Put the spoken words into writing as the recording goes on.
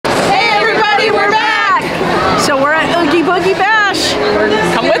Boogie Bash.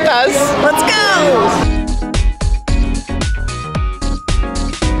 Come with us. Let's go.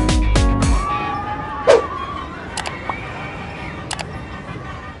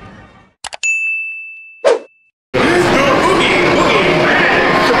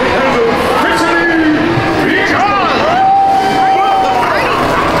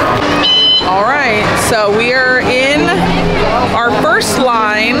 So we are in our first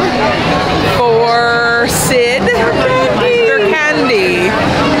line for Sid. Their candy.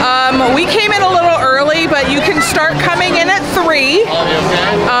 We came in a little early, but you can start coming in at 3.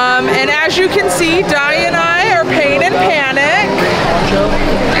 And as you can see, Di and I are Pain and Panic.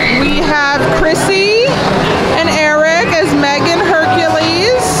 We have Chrissy and Eric as Megan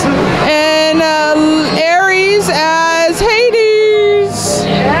Hercules, and Aries as Hades.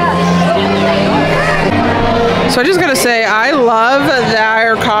 So I just gotta say, I love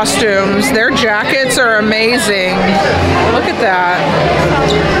their costumes. Their jackets are amazing. Look at that.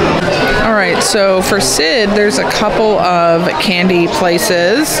 All right, so for Sid, there's a couple of candy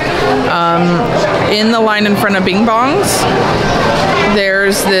places in the line in front of Bing Bongs.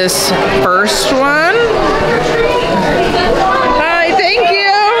 There's this first one. Hi, thank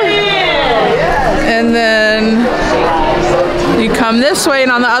you. And then you come this way,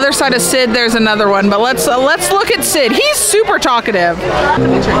 and on the other side of Sid, there's another one. But let's look at Sid. He's super talkative.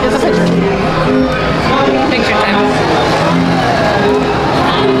 Here's a picture. Picture time.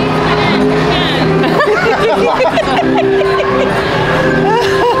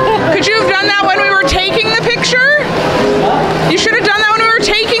 Could you have done that when we were taking the picture? You should have done that when we were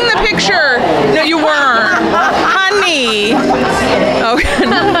taking the picture. No, you weren't. Honey. Oh,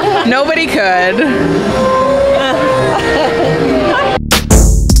 nobody could.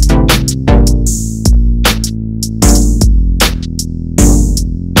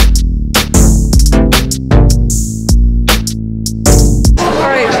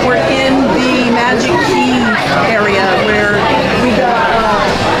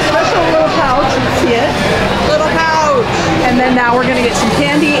 Now we're going to get some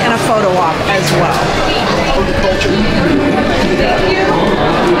candy and a photo op as well.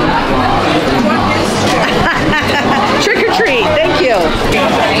 Trick or treat, thank you.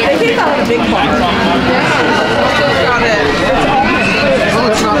 They came out with a big one. Yeah, got it.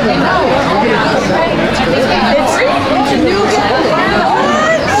 It's a new one.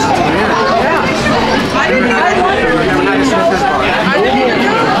 What? Yeah. I didn't know.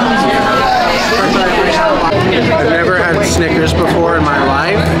 I've never had Snickers before in my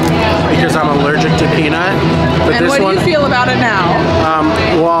life because I'm allergic to peanut. But and this what do you feel about it now?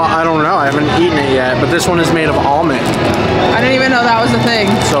 Well, I don't know. I haven't eaten it yet, but this one is made of almond. I didn't even know that was a thing.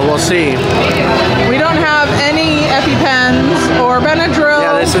 So we'll see. We don't have any EpiPens or Benadryl.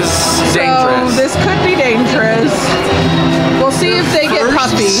 Yeah, this is dangerous. So this could be dangerous. We'll see if they get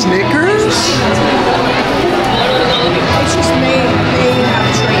puffy. Snickers? It's just may have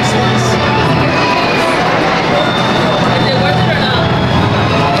traces.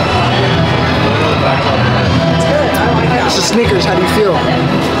 This is Snickers. How do you feel?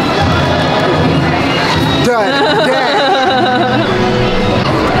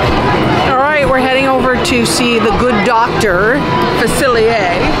 All right, we're heading over to see the Good Doctor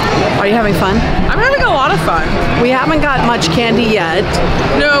Facilier. Are you having fun? I'm having a lot of fun. We haven't got much candy yet.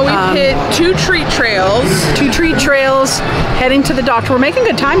 No, we've hit 2 treat trails. 2 treat trails, heading to the doctor. We're making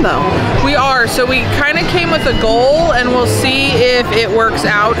good time though. We are, so we kind of came with a goal, and we'll see if it works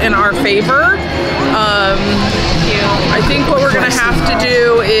out in our favor. I think what we're gonna have to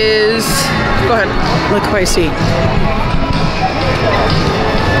do is, go ahead. Look who I see.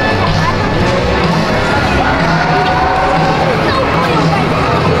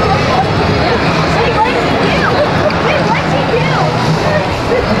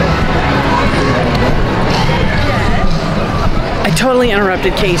 I totally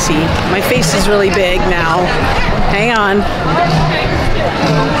interrupted Casey. My face is really big now. Hang on.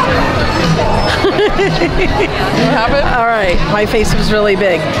 What happened? All right, my face was really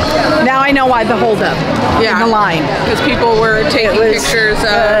big. Now I know why the holdup in the line. Because people were taking pictures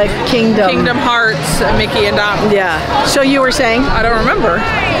of Kingdom Hearts, Mickey and Donald. Yeah. So you were saying? I don't remember.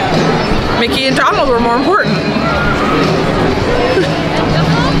 Mickey and Donald were more important.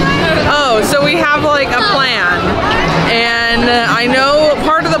 Oh, so we have like a plan. And I know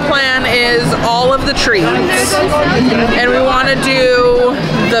part of the plan is all of the treats. And we want to do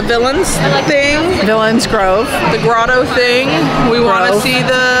the Villains thing. Villains Grove. The grotto thing. We want to see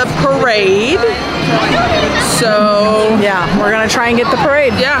the parade. So yeah, we're going to try and get the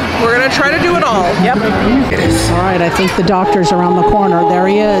parade. Yeah, we're going to try to do it all. Yep. All right, I think the doctor's around the corner. There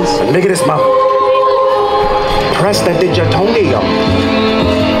he is. Look at this, Mom. prestidigitonium.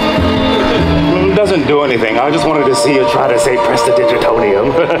 Doesn't do anything. I just wanted to see you try to say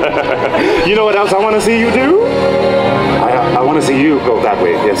prestidigitonium. You know what else I want to see you do? I want to see you go that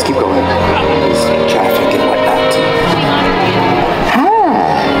way. Yes, keep going. There's traffic and whatnot.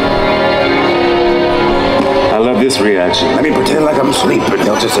 I love this reaction. Let me pretend like I'm asleep, but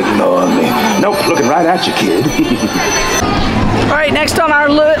they'll just ignore me. Nope, looking right at you, kid. All right, next on our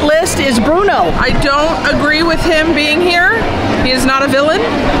list is Bruno. I don't agree with him being here. He is not a villain.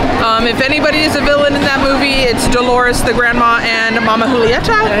 If anybody is a villain in that movie, it's Dolores the grandma and Mama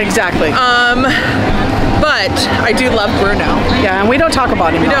Julieta. Exactly. But I do love Bruno. Yeah, and we don't talk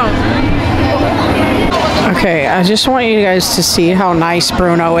about him. We don't. Okay, I just want you guys to see how nice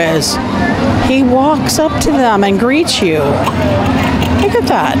Bruno is. He walks up to them and greets you. Look at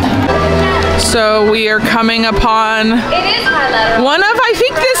that. So we are coming upon one of, I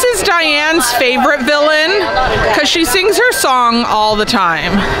think this is Diane's favorite villain, because she sings her song all the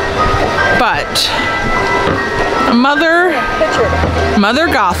time. But Mother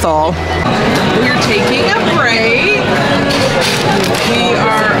Gothel. We're taking a break. We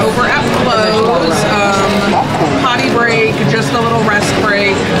are over at Close. Potty break, just a little rest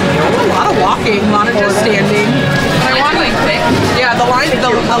break. A lot of walking, a lot of just standing. Yeah, the lines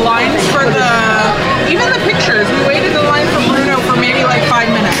for even the pictures. We waited in line for Bruno for maybe like 5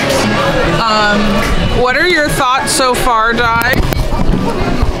 minutes. What are your thoughts so far, Di?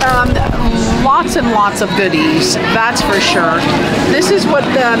 Lots and lots of goodies, that's for sure. This is what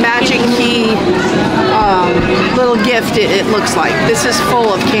the Magic Key little gift it looks like. This is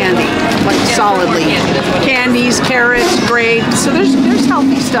full of candy, like solidly. Candies, carrots, grapes. So there's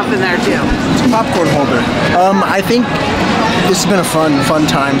healthy stuff in there too. It's a popcorn holder. I think this has been a fun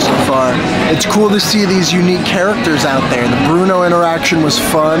time so far. It's cool to see these unique characters out there. The Bruno interaction was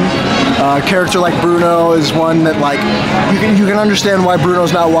fun. A character like Bruno is one that, like, you can understand why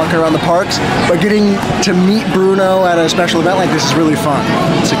Bruno's not walking around the parks, but getting to meet Bruno at a special event like this is really fun.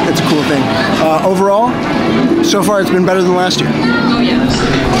 It's a cool thing. Overall, so far it's been better than last year. Oh yes.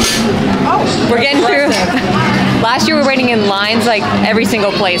 We're getting through. Last year we were waiting in lines like every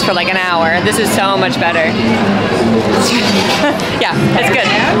single place for like an hour. This is so much better. Yeah, it's good.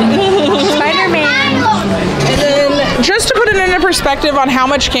 Spider-Man. And then just to put it into perspective on how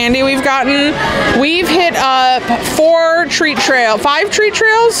much candy we've gotten, we've hit up 5 treat trails. 5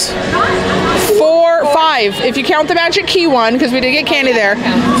 if you count the Magic Key one, because we did get candy there.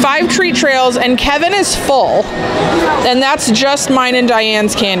 5 treat trails, and Kevin is full. And that's just mine and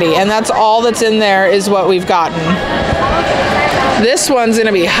Diane's candy, and that's all that's in there is what we've gotten. This one's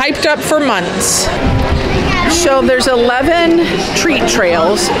gonna be hyped up for months. So there's 11 treat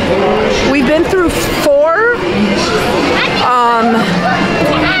trails. We've been through 4. I'm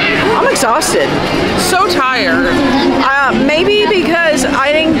exhausted. So tired. Maybe because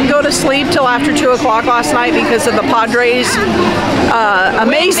I didn't go to sleep till after 2 o'clock last night because of the Padres'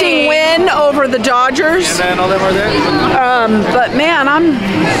 amazing win over the Dodgers. But man, I'm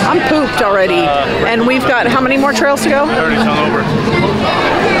pooped already. And we've got how many more trails to go?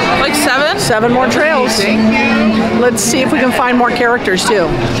 Like 7? 7 more trails. Let's see if we can find more characters too.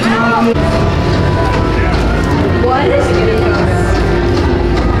 What is it?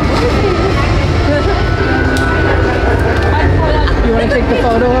 You want to take the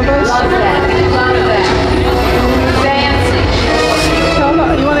photo of us? Love that. Love that. Fancy.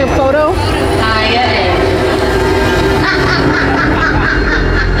 You want a photo?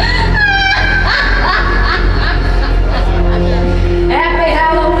 Happy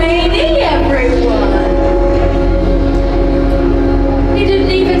Halloween, everyone. He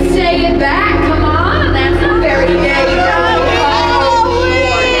didn't even say it back. Come on, that's not very gay.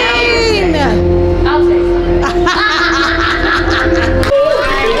 Halloween. I'll take it.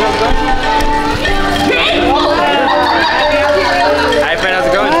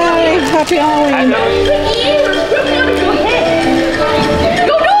 Happy Halloween.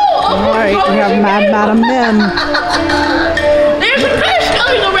 Alright, we have Mad Madam Mim. There's a fish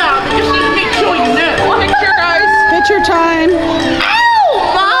coming around. Just need to make sure you know. Picture, guys. Picture time.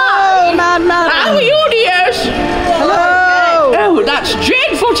 Ow, Mom! Oh, Mad Madam. How are you, dears? Hello. Oh, that's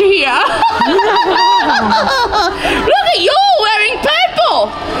dreadful to hear. Look at you wearing purple.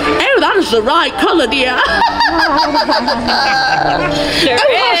 Oh, that is the right color, dear.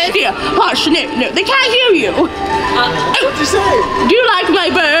 Hush, dear. Hush, no, they can't hear you. What'd you say? Do you like my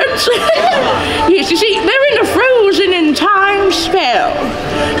birds? Yes, you see, they're in a frozen in time spell.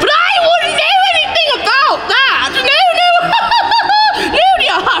 But I wouldn't know anything about that. No. No,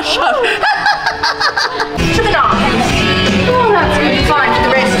 dear, hush. To the dog. Well, that's good fun for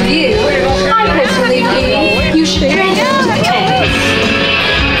the rest of you. I personally think you should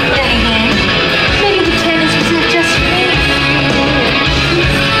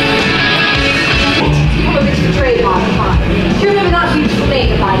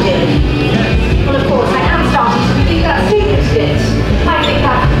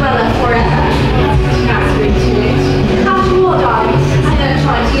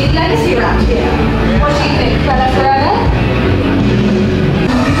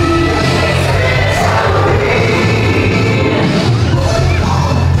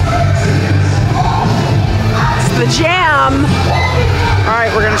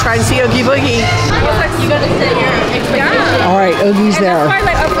try and see Oogie Boogie. All right, Oogie's there.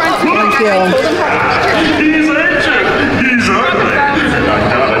 Thank you. He's ancient. He's ugly. I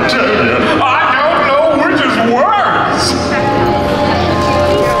gotta tell you, I don't know which is worse.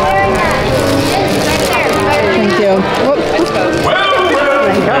 Thank you. Well,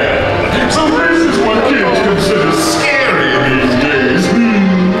 so this is what kids consider scary these days.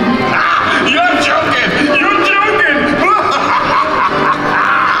 You're joking. You're joking.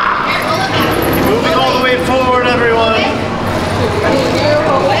 Moving all the way forward, everyone.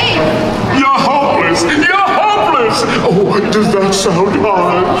 You're hopeless. You're hopeless. Oh, does that sound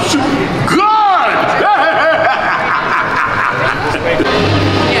harsh? Good.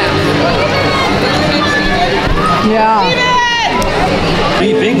 Yeah.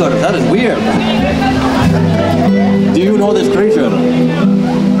 3 fingers, that is weird. Do you know this creature?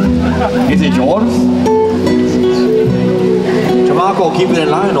 Is it yours? Chamaco, keep it in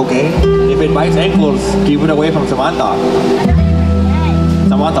line, okay? If it bites ankles, keep it away from Samantha.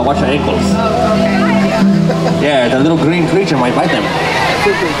 Samantha, watch your ankles. Yeah, the little green creature might bite them.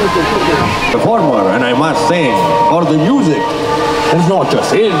 Performer, and I must say, for the music, it's not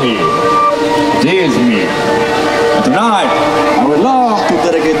just in me, it is me. Tonight, I would love to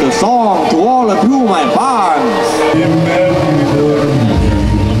dedicate the song to all of you, my fans.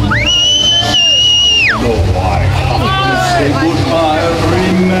 No, I have to say goodbye,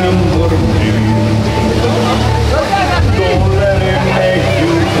 remember me. Don't let it make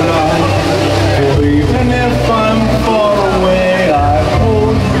you cry. For even if I'm far away, I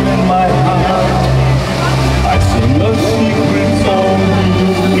hold you in my heart. I sing a secret song to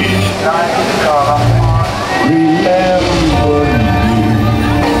you each night. Remember me.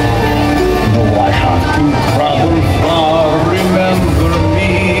 No, I have to travel far. Remember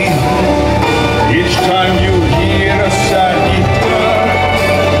me. Each time you hear a sad guitar,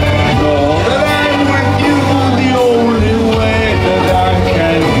 know that I'm with you the only way that I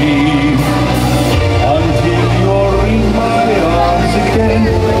can be. Until you're in my arms again,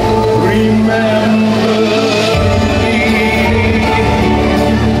 remember me.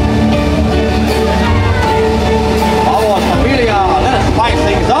 Vamos, familia, let's spice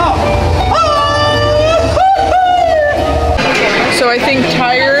things up. So I think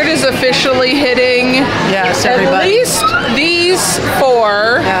Tired is officially hitting Yes, at everybody. least these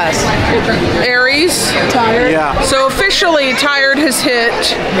 4 Yes. Aries. Tired. Yeah. So officially Tired has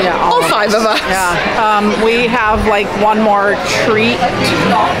hit Yeah, all 5 of us. Yeah. We have like one more treat.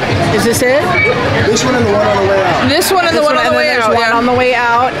 Is this it? This one and the one on the way out. This one and the one on the way there's out. one yeah. on the way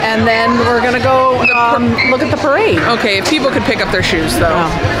out, and then we're gonna go look at the parade. Okay, if people could pick up their shoes though.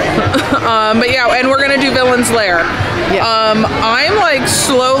 But yeah, and we're gonna do Villain's Lair. Yeah. I'm like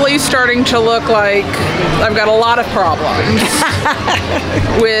slowly starting to look like I've got a lot of problems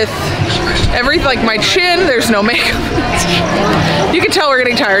with everything, like my chin, there's no makeup. You can tell we're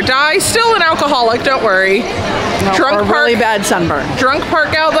getting tired. Di, still an alcoholic, don't worry. No, Drunk or Park, really bad sunburn. Drunk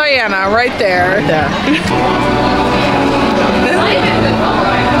Park Gal Diana, right there. There.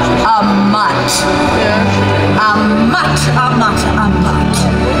 A mutt. A mutt, a mutt, a mutt.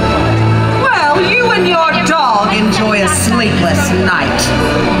 Well, you and your dog enjoy a sleepless night.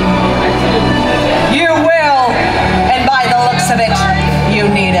 You will, and by the looks of it, you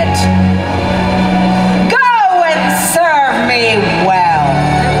need it. Go and serve me well.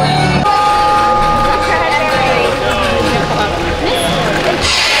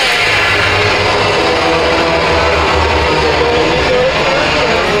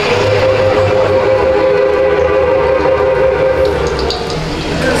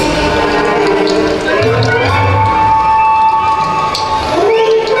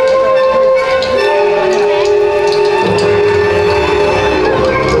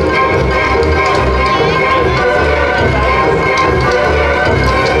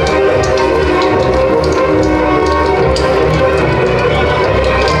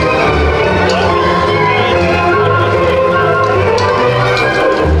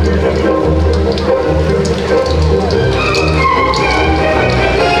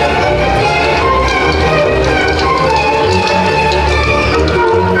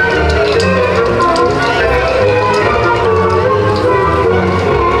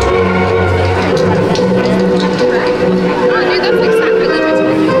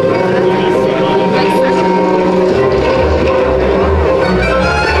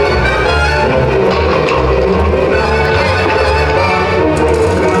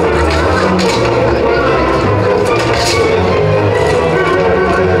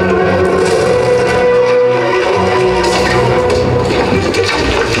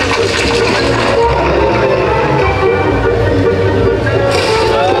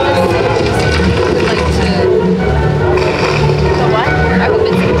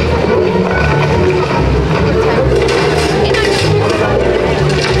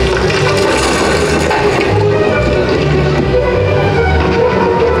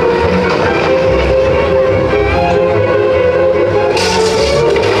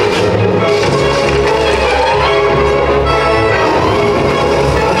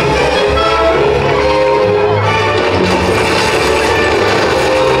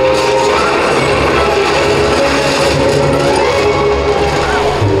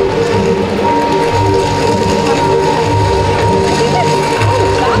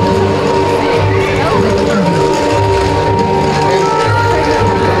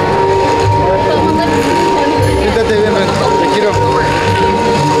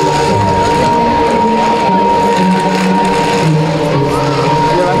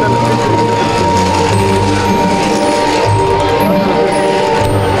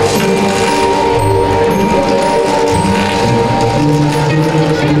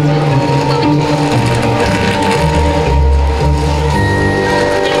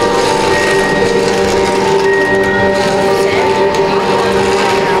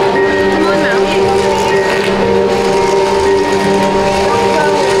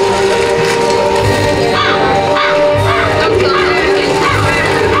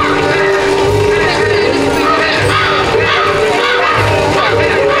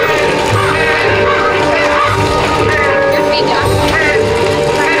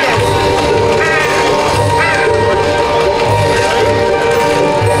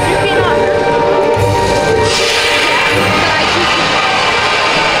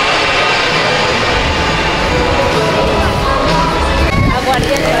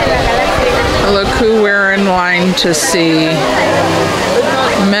 Look who we're in line to see.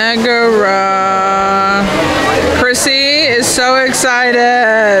 Megara. Chrissy is so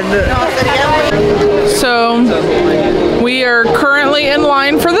excited. So we are currently in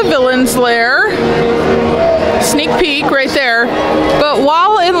line for the Villain's Lair. Sneak peek right there. But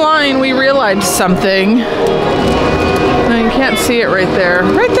while in line, we realized something. No, you can't see it right there.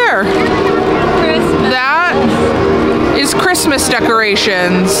 Right there. That is Christmas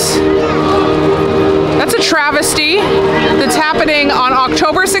decorations. That's a travesty that's happening on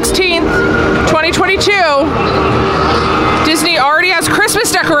October 16th, 2022. Disney already has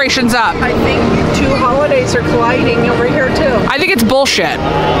Christmas decorations up. I think two holidays are colliding over here too. I think it's bullshit.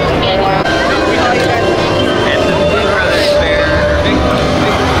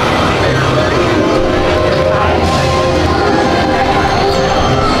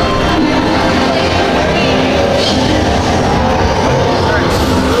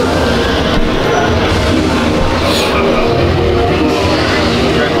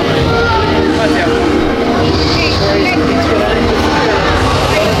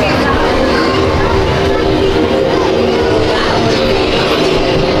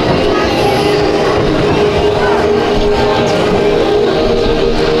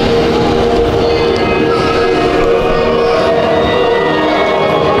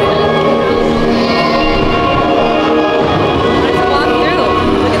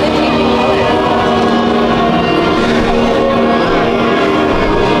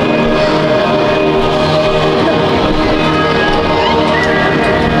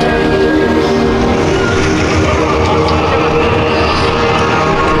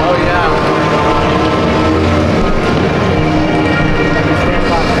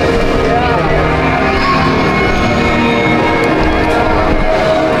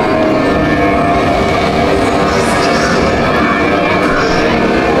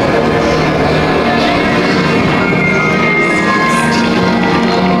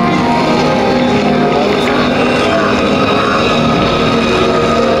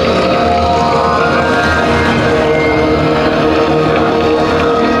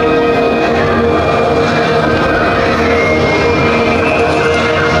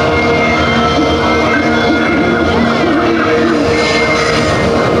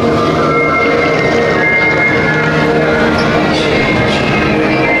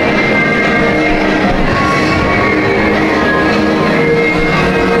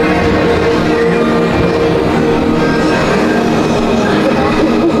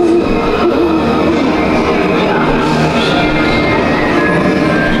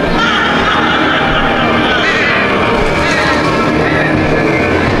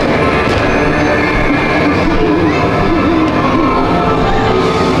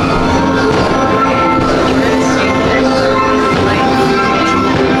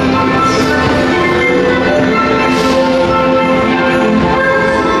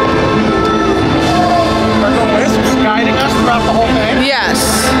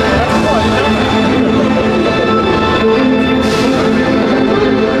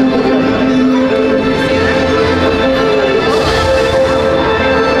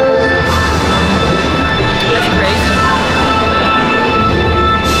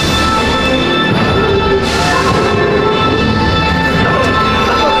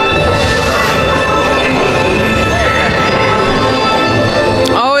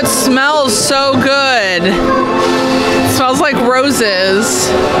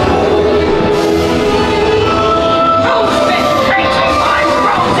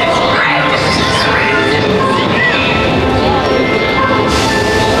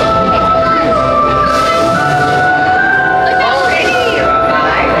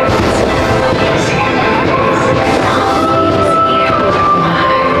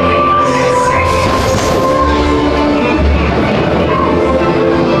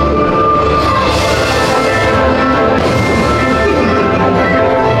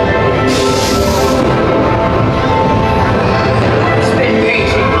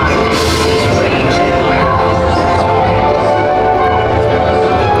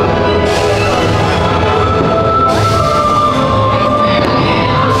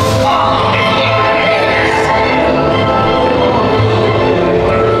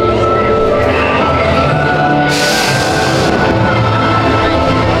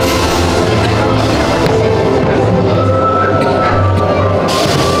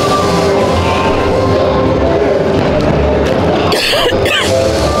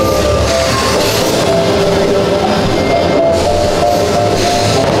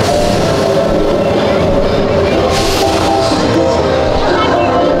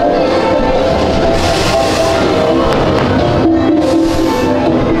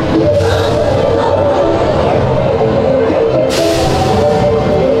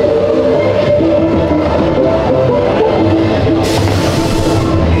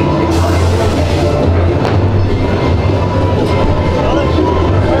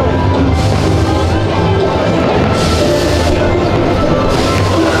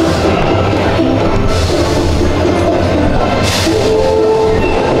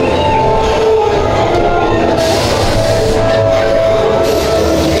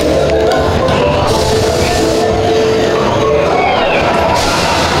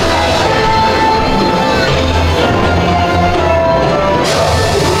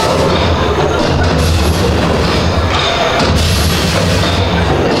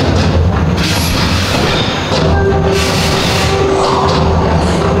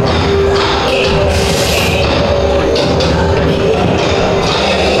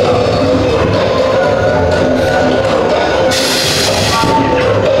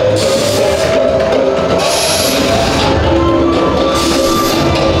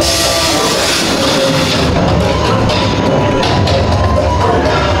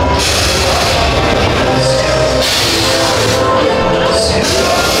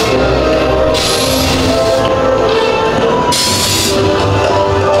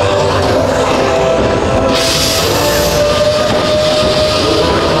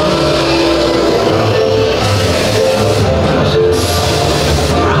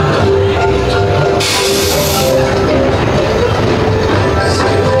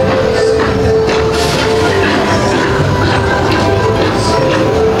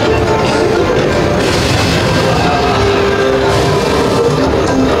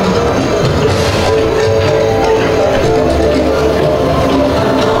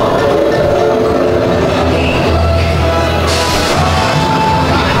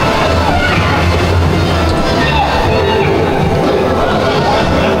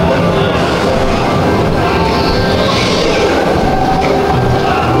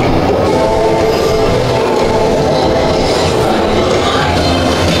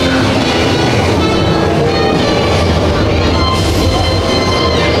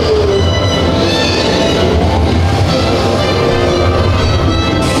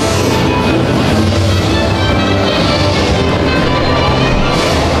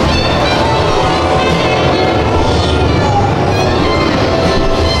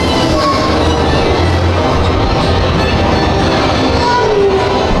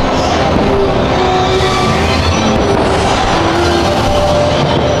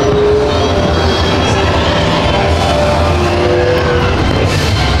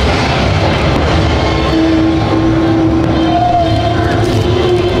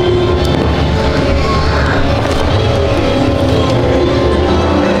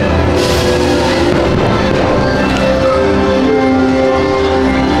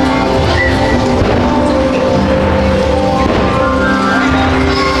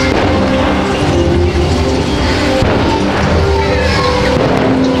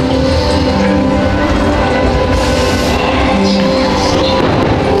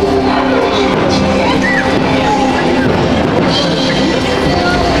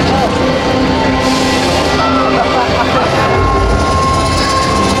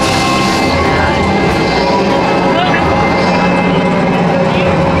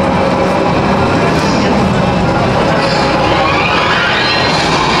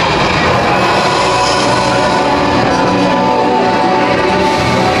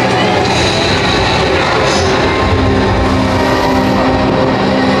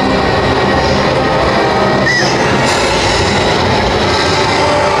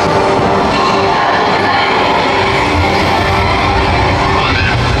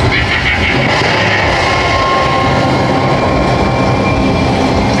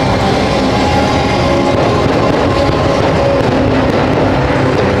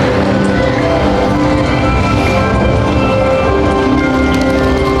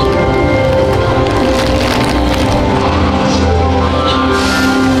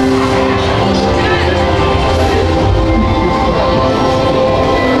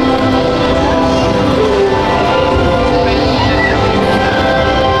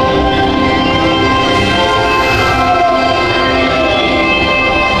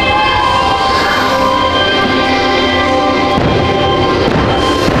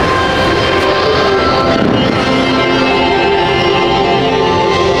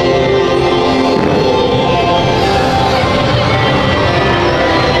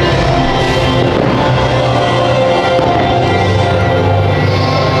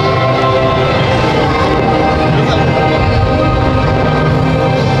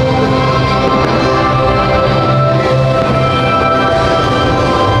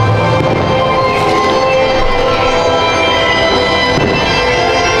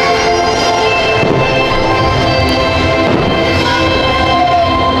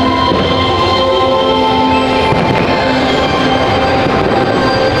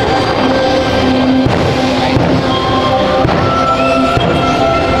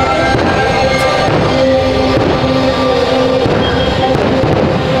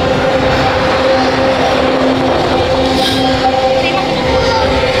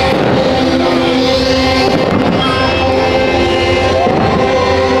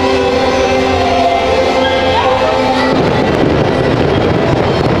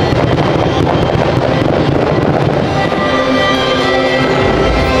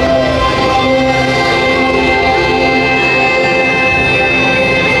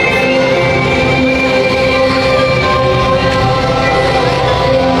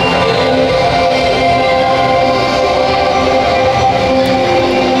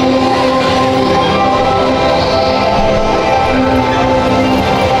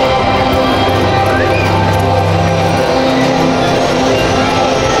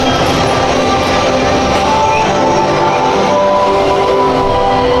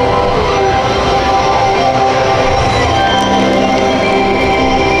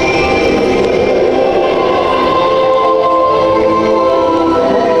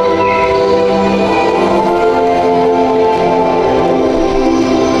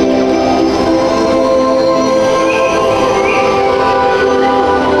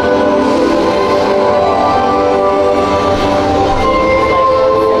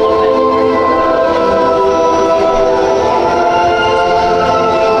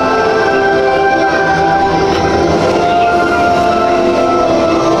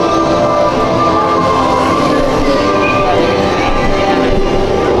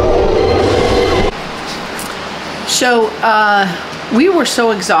 we were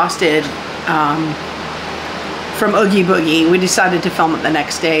so exhausted from Oogie Boogie. We decided to film it the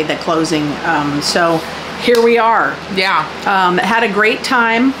next day, the closing. So here we are. Yeah. Had a great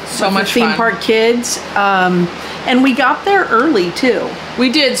time. So with much the theme fun. park kids. And we got there early too. We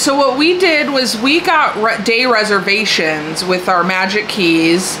did. So what we did was we got day reservations with our Magic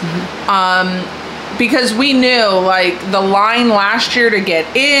Keys. Because we knew like the line last year to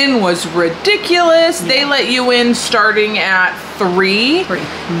get in was ridiculous. Yeah. They let you in starting at 3.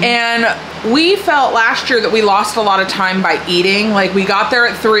 And we felt last year that we lost a lot of time by eating. Like we got there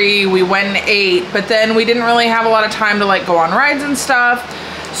at 3, we went and ate, but then we didn't really have a lot of time to like go on rides and stuff.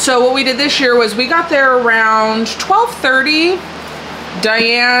 So what we did this year was we got there around 12:30.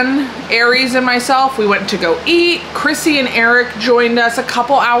 Diane, Aries, and myself, we went to go eat. Chrissy and Eric joined us a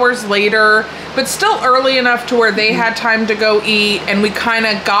couple hours later, but still early enough to where they had time to go eat. And we kind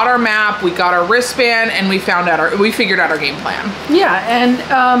of got our map, we got our wristband, and we figured out our game plan. Yeah,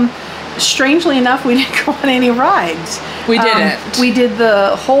 and strangely enough, we didn't go on any rides. We didn't. We did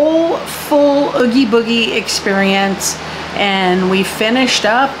the whole full Oogie Boogie experience. And we finished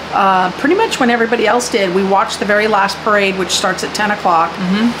up pretty much when everybody else did. We watched the very last parade, which starts at 10 o'clock.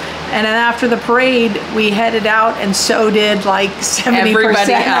 And then after the parade, we headed out, and so did like 70%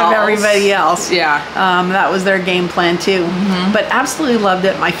 of everybody else. Yeah. That was their game plan too. But absolutely loved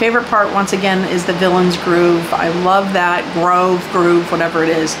it. My favorite part, once again, is the Villain's Groove. I love that. Groove, whatever it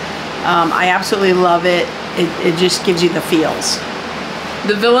is. I absolutely love it. It just gives you the feels.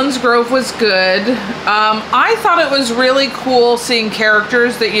 The Villain's Grove was good. I thought it was really cool seeing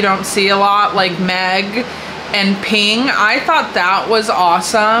characters that you don't see a lot, like Meg and Ping. I thought that was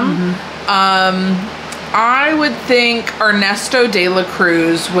awesome. I would think Ernesto de la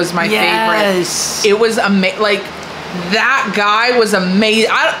Cruz was my favorite. It was amazing. Like, that guy was amazing.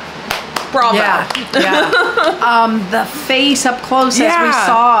 Bravo. Yeah. The face up close as we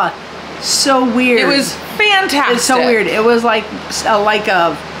saw. So weird. It was fantastic. It's so weird. It was like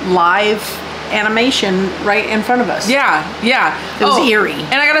a live animation right in front of us. Yeah. It was eerie.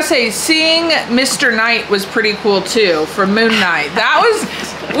 And I gotta say, seeing Mr. Knight was pretty cool too, from Moon Knight. That was,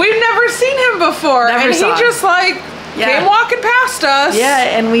 we've never seen him before. And he just like came walking past us.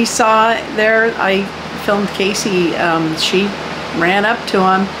 Yeah, and we saw there, I filmed Kc. She ran up to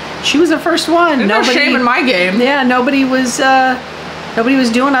him. She was the first one. There's no shame in my game. Yeah, nobody was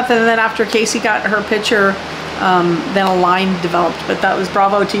doing nothing. And then after Kc got her picture, then a line developed. But that was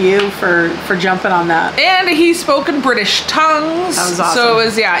bravo to you for jumping on that. And he spoke in British tongues. That was awesome. So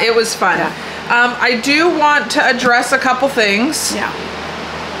it was fun. Yeah. I do want to address a couple things. Yeah.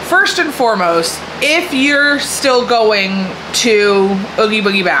 First and foremost, if you're still going to Oogie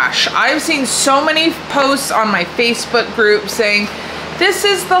Boogie Bash, I've seen so many posts on my Facebook group saying, this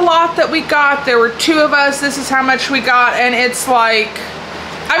is the lot that we got. There were 2 of us. This is how much we got. And it's like,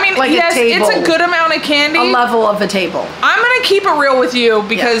 I mean, like yes, it's a good amount of candy. A level of a table. I'm going to keep it real with you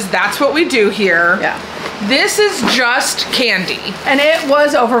because that's what we do here. Yeah. This is just candy. And it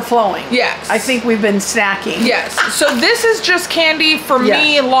was overflowing. Yes. I think we've been snacking. Yes. So this is just candy for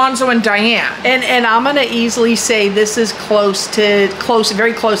me, Alonzo, and Diane. And I'm going to easily say this is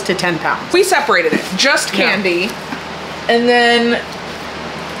very close to 10 pounds. We separated it. Just candy. Yeah. And then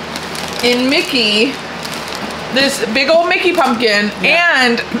in Mickey, this big old Mickey pumpkin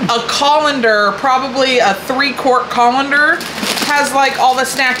and a colander, probably a 3-quart colander, has like all the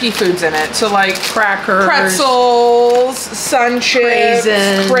snacky foods in it. So like crackers, pretzels, sun chips,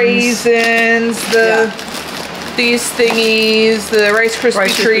 raisins, these thingies, the Rice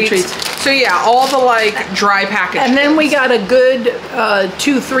Krispie treats. So yeah, all the like dry packaged. And then we got a good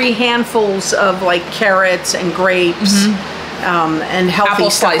 2-3 handfuls of like carrots and grapes. And healthy apple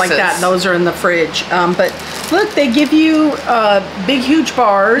stuff slices. like that. And those are in the fridge. But look, they give you big, huge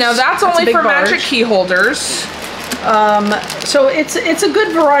bars. Now that's only for Magic Key holders. So it's a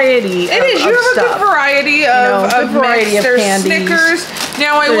good variety. It is. You have a good variety of mix. There's candies. Snickers.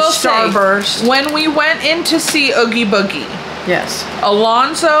 Now I will say, Starburst. when we went in to see Oogie Boogie,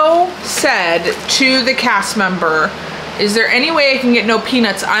 Alonzo said to the cast member, "Is there any way I can get no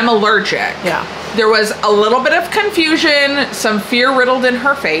peanuts? I'm allergic." Yeah. There was a little bit of confusion, some fear riddled in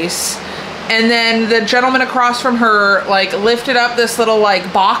her face. And then the gentleman across from her like lifted up this little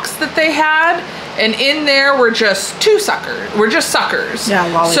like box that they had, and in there were just 2 suckers. We're just suckers. Yeah,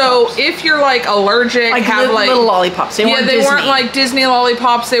 lollipops. So if you're like allergic, have little lollipops. They weren't Disney. weren't like Disney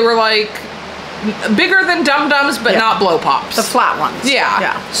lollipops. They were like bigger than Dum Dums, but not blow pops. The flat ones.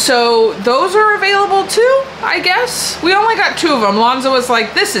 Yeah. So those are available too, I guess. We only got 2 of them. Lonzo was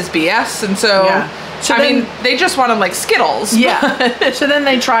like, "This is BS," and so So I mean, they just wanted like Skittles. Yeah. So then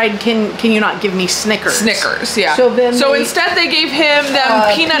they tried, can you not give me Snickers? Snickers, yeah. So then instead they gave him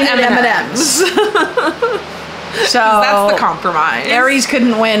them peanut M&Ms. So that's the compromise. Aries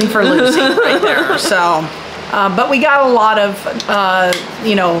couldn't win for losing right there. So, but we got a lot of,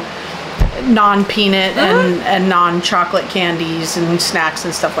 you know, non-peanut and non-chocolate candies and snacks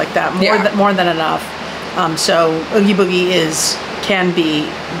and stuff like that. More than enough. So Oogie Boogie can be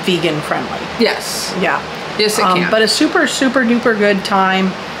vegan friendly. Yes. Yeah. Yes, it can. But a super duper good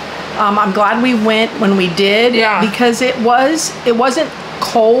time. I'm glad we went when we did. Yeah. Because it wasn't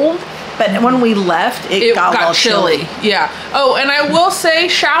cold, but when we left, it got a little chilly. Yeah. Oh, and I will say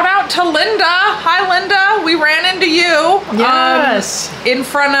shout out to Linda. Hi, Linda. We ran into you. Yes. In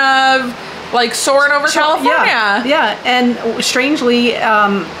front of like Soaring Over California. Yeah. And strangely,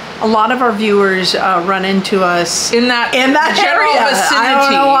 a lot of our viewers run into us in that general area. vicinity. I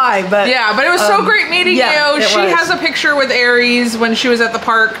don't know why, but yeah, but it was so great meeting you. She has a picture with Aries when she was at the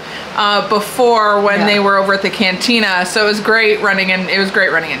park before when they were over at the cantina. So it was great running in. It was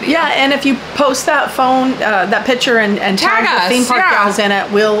great running into you. Yeah, and if you post that that picture and tag us, the theme park gals in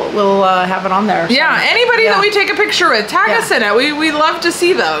it, we'll have it on there. So. Yeah, anybody that we take a picture with, tag us in it. We love to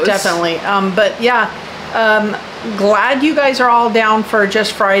see those. Definitely. But yeah. Glad you guys are all down for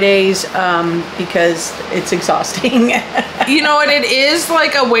just Fridays because it's exhausting. You know what, it is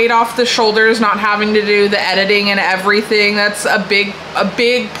like a weight off the shoulders not having to do the editing and everything. That's a big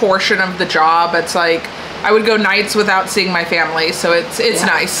portion of the job. It's like I would go nights without seeing my family, so it's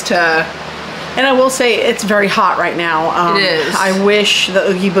nice to. And I will say it's very hot right now. It is. I wish the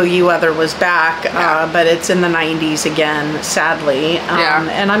Oogie Boogie weather was back, but it's in the 90s again, sadly.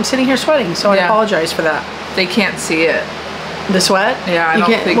 And I'm sitting here sweating, so I apologize for that. They can't see it. The sweat? Yeah, I don't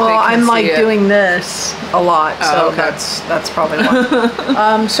think they can I'm like see it. doing this a lot, so okay. that's probably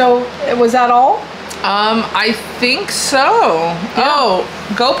why. So was that all? I think so. Yeah.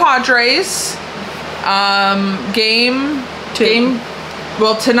 Oh, go Padres. Game.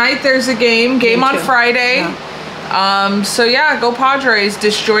 Well, tonight there's a game on Friday. Yeah. So yeah, go Padres.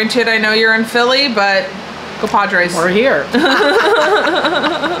 Disjointed, I know you're in Philly, but go Padres. We're here.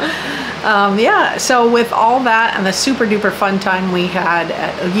 Yeah, so with all that and the super duper fun time we had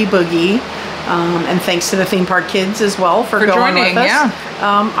at Oogie Boogie, and thanks to the theme park kids as well for going joining, with us.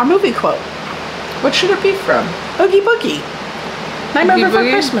 Our movie quote. What should it be from? Oogie Boogie. Nightmare Before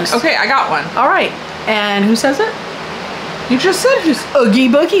Christmas. Okay, I got one. All right, and who says it? You just said who's. Oogie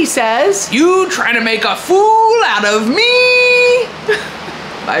Boogie says, "You trying to make a fool out of me."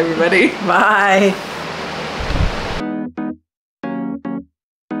 Bye, everybody. Bye.